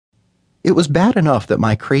It was bad enough that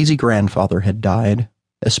my crazy grandfather had died,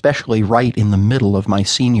 especially right in the middle of my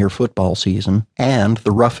senior football season, and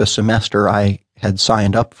the roughest semester I had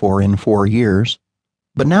signed up for in 4 years.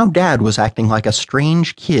 But now Dad was acting like a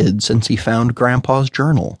strange kid since he found Grandpa's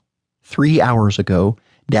journal. 3 hours ago,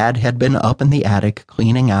 Dad had been up in the attic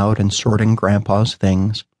cleaning out and sorting Grandpa's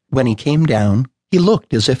things. When he came down, he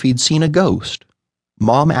looked as if he'd seen a ghost.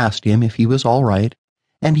 Mom asked him if he was all right,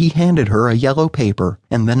 and he handed her a yellow paper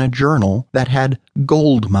and then a journal that had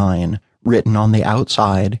 "Gold Mine" written on the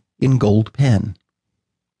outside in gold pen.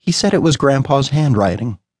 He said it was Grandpa's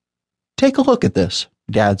handwriting. "Take a look at this,"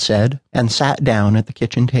 Dad said, and sat down at the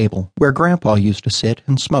kitchen table, where Grandpa used to sit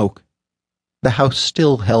and smoke. The house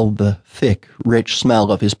still held the thick, rich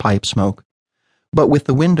smell of his pipe smoke, but with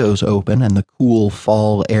the windows open and the cool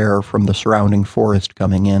fall air from the surrounding forest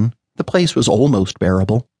coming in, the place was almost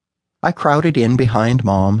bearable. I crowded in behind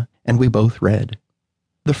Mom, and we both read.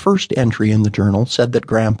 The first entry in the journal said that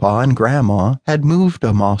Grandpa and Grandma had moved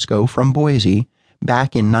to Moscow from Boise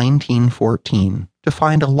back in 1914 to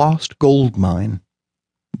find a lost gold mine.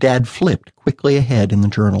 Dad flipped quickly ahead in the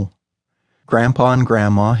journal. Grandpa and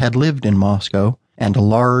Grandma had lived in Moscow, and a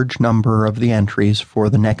large number of the entries for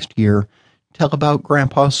the next year tell about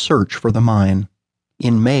Grandpa's search for the mine.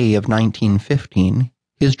 In May of 1915,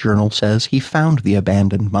 his journal says he found the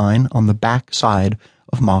abandoned mine on the back side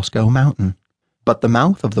of Moscow Mountain. But the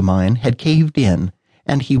mouth of the mine had caved in,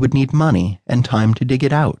 and he would need money and time to dig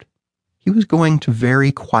it out. He was going to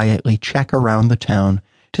very quietly check around the town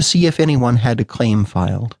to see if anyone had a claim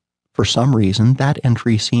filed. For some reason, that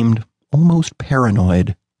entry seemed almost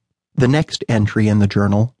paranoid. The next entry in the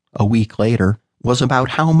journal, a week later, was about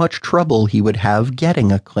how much trouble he would have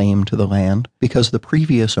getting a claim to the land because the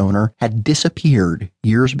previous owner had disappeared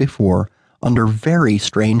years before under very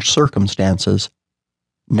strange circumstances.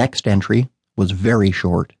 Next entry was very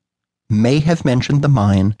short. May have mentioned the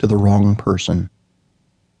mine to the wrong person.